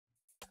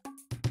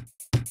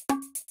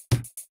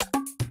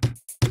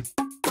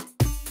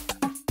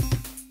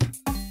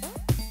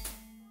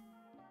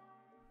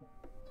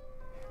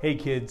Hey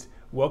kids,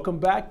 welcome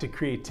back to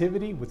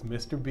Creativity with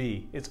Mr.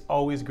 B. It's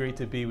always great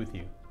to be with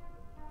you.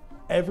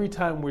 Every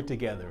time we're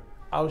together,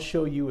 I'll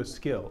show you a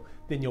skill,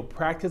 then you'll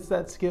practice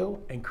that skill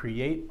and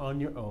create on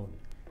your own.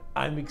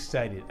 I'm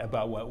excited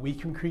about what we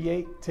can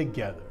create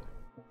together.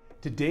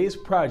 Today's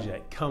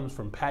project comes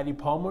from Patty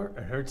Palmer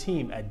and her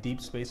team at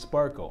Deep Space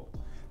Sparkle.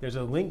 There's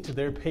a link to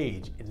their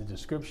page in the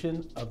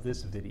description of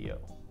this video.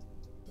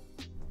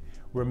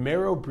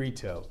 Romero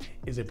Britto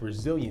is a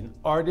Brazilian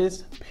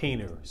artist,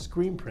 painter,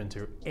 screen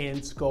printer,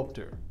 and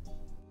sculptor.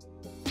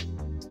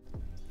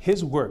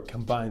 His work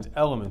combines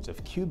elements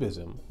of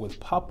cubism with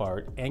pop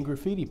art and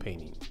graffiti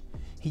painting.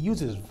 He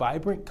uses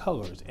vibrant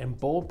colors and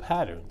bold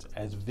patterns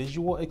as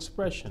visual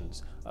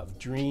expressions of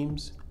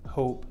dreams,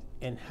 hope,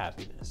 and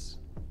happiness.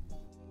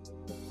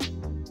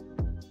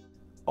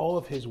 All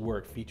of his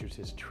work features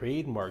his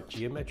trademark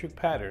geometric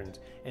patterns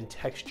and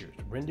textures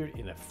rendered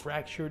in a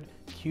fractured,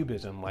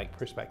 cubism-like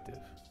perspective.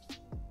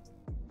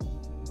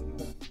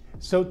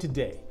 So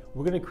today,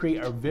 we're going to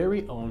create our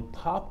very own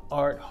pop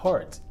art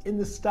hearts in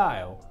the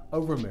style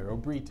of Romero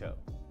Britto.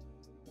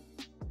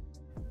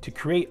 To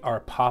create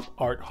our pop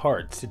art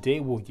hearts, today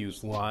we'll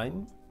use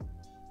line,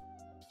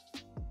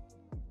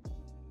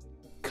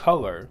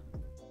 color,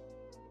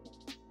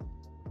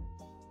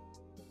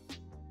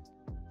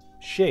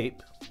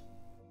 shape,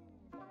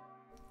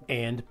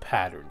 and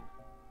pattern.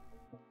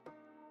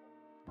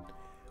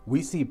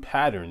 We see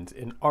patterns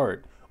in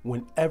art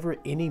whenever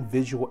any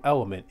visual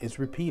element is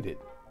repeated.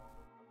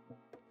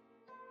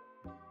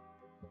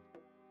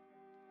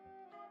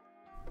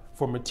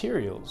 For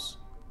materials,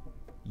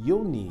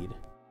 you'll need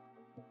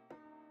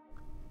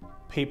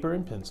paper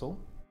and pencil,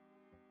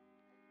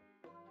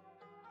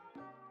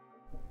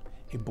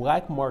 a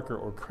black marker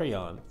or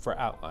crayon for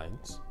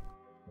outlines,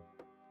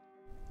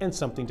 and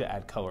something to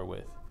add color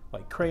with,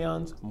 like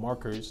crayons,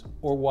 markers,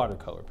 or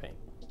watercolor paint.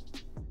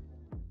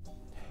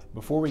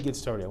 Before we get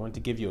started, I want to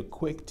give you a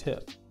quick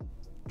tip.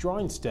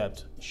 Drawing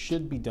steps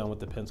should be done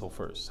with the pencil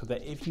first, so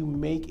that if you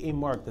make a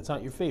mark that's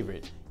not your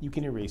favorite, you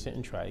can erase it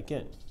and try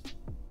again.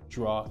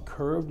 Draw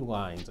curved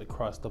lines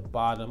across the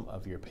bottom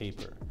of your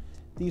paper.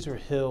 These are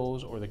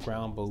hills or the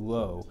ground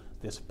below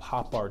this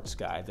pop art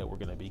sky that we're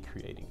going to be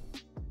creating.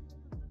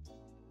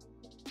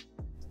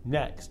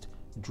 Next,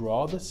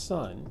 draw the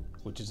sun,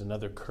 which is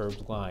another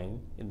curved line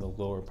in the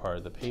lower part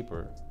of the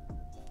paper,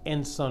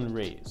 and sun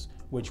rays,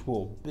 which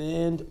will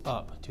bend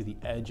up to the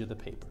edge of the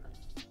paper.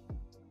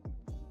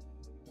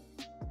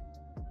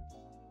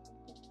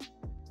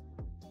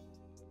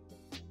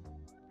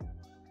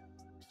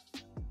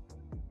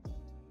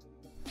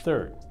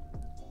 Third,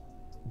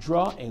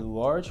 draw a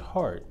large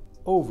heart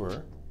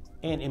over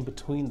and in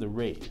between the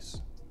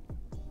rays.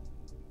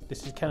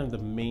 This is kind of the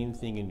main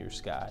thing in your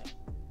sky.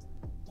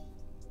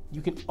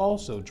 You can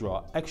also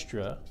draw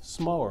extra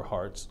smaller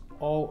hearts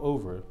all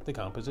over the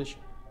composition.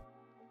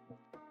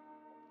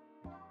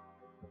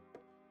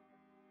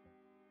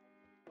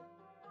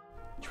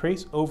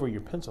 Trace over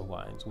your pencil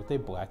lines with a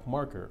black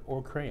marker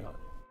or crayon.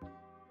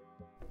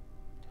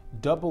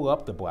 Double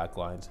up the black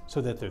lines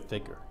so that they're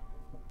thicker.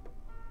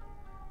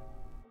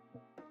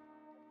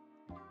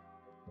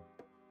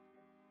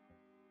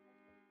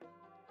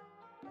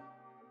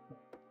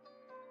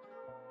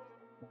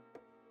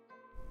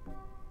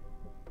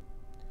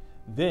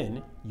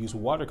 Then use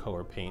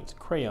watercolor paints,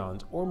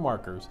 crayons, or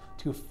markers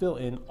to fill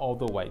in all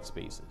the white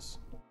spaces.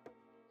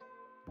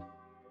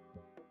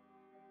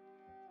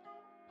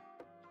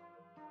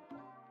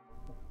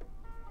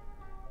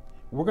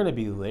 We're going to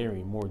be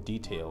layering more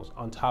details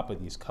on top of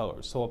these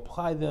colors, so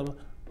apply them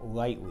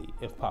lightly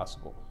if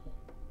possible.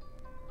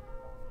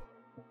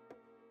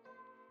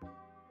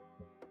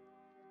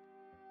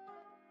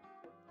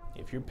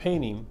 If you're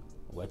painting,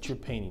 let your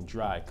painting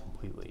dry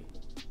completely.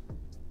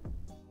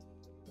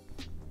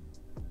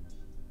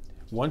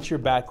 Once your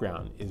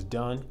background is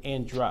done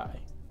and dry,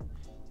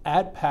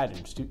 add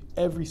patterns to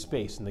every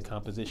space in the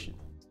composition.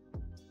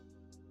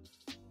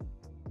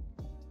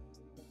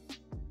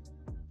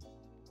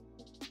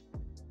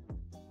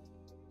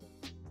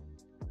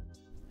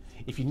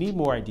 If you need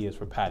more ideas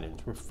for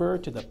patterns, refer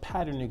to the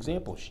pattern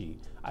example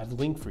sheet I've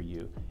linked for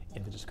you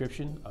in the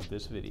description of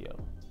this video.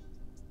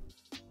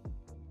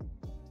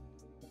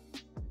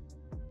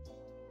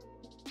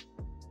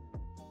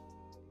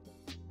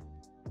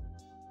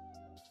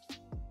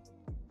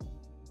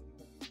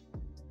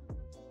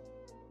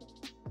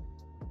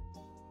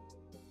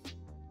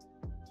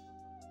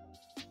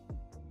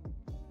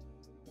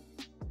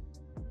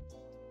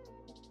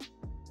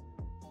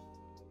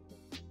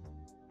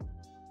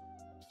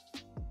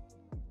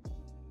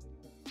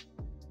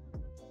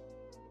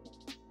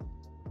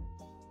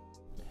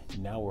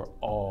 Now we're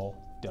all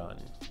done.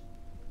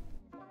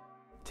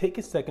 Take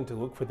a second to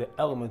look for the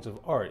elements of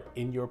art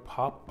in your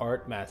pop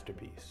art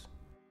masterpiece.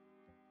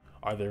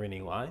 Are there any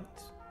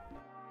lines?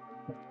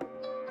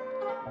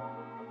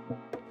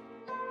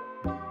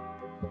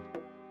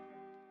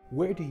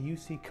 Where do you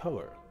see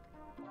color?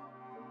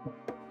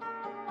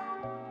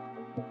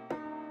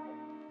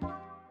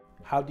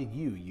 How did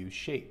you use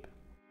shape?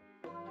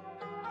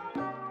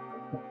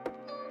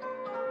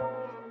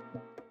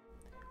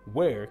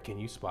 where can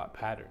you spot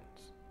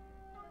patterns?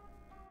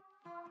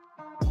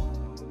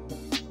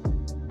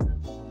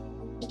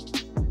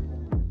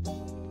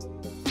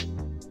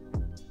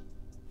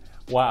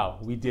 Wow,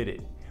 we did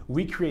it.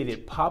 We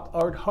created pop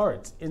art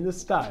hearts in the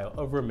style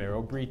of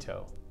Romero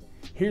Britto.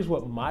 Here's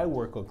what my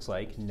work looks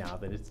like now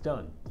that it's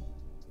done.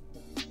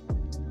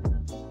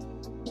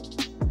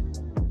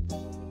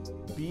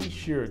 Be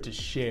sure to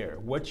share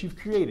what you've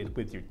created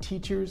with your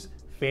teachers,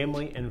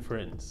 family, and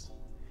friends.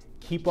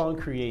 Keep on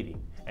creating,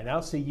 and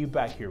I'll see you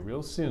back here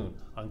real soon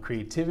on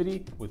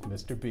Creativity with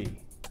Mr. B.